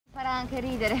anche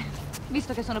ridere,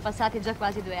 visto che sono passati già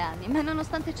quasi 2 anni, ma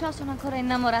nonostante ciò sono ancora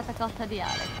innamorata cotta di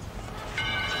Alex.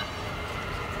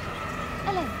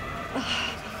 Elena.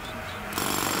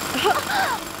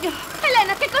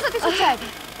 Elena, che cosa ti succede?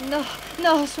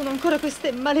 No, sono ancora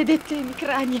queste maledette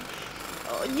emicranie.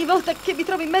 Ogni volta che mi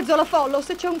trovo in mezzo alla folla o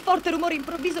se c'è un forte rumore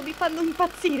improvviso mi fanno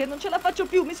impazzire, non ce la faccio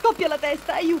più, mi scoppia la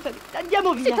testa, aiutami,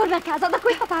 andiamo via. Si torna a casa, da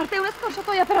questa parte, è una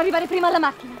scorciatoia per arrivare prima alla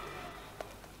macchina.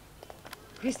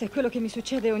 Questo è quello che mi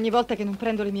succede ogni volta che non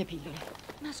prendo le mie pillole.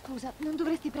 Ma scusa, non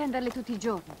dovresti prenderle tutti i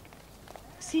giorni?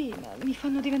 Sì, ma mi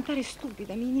fanno diventare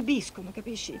stupida, mi inibiscono,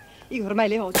 capisci? Io ormai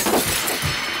le odio.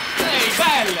 Ehi,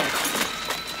 belle!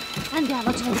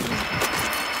 Andiamocene.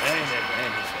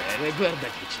 Bene, guarda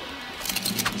che c'è.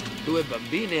 2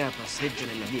 bambine a passeggio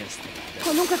nella mia strada.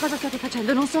 Qualunque cosa state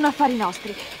facendo non sono affari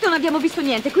nostri. Non abbiamo visto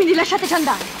niente, quindi lasciateci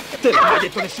andare. Te l'ha mai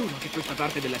detto nessuno che questa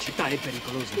parte della città è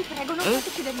pericolosa? Vi prego, non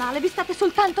fateci del male, vi state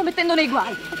soltanto mettendo nei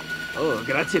guai. Oh,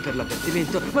 grazie per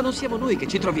l'avvertimento, ma non siamo noi che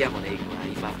ci troviamo nei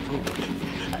guai, ma voi.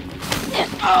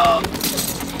 Ah,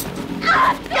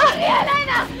 corri,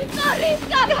 Elena! Corri,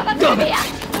 scappa, Dove?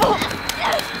 via!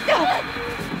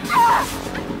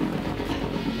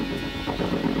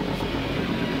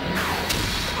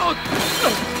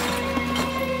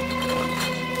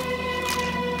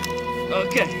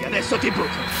 Ok, adesso ti butto.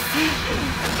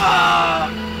 Ah!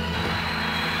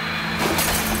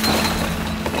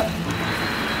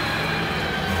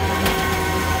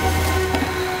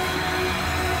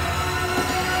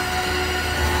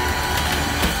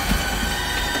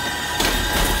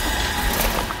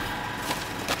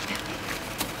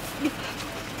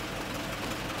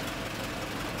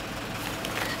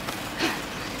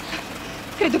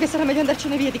 Credo che sarà meglio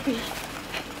andarcene via di qui.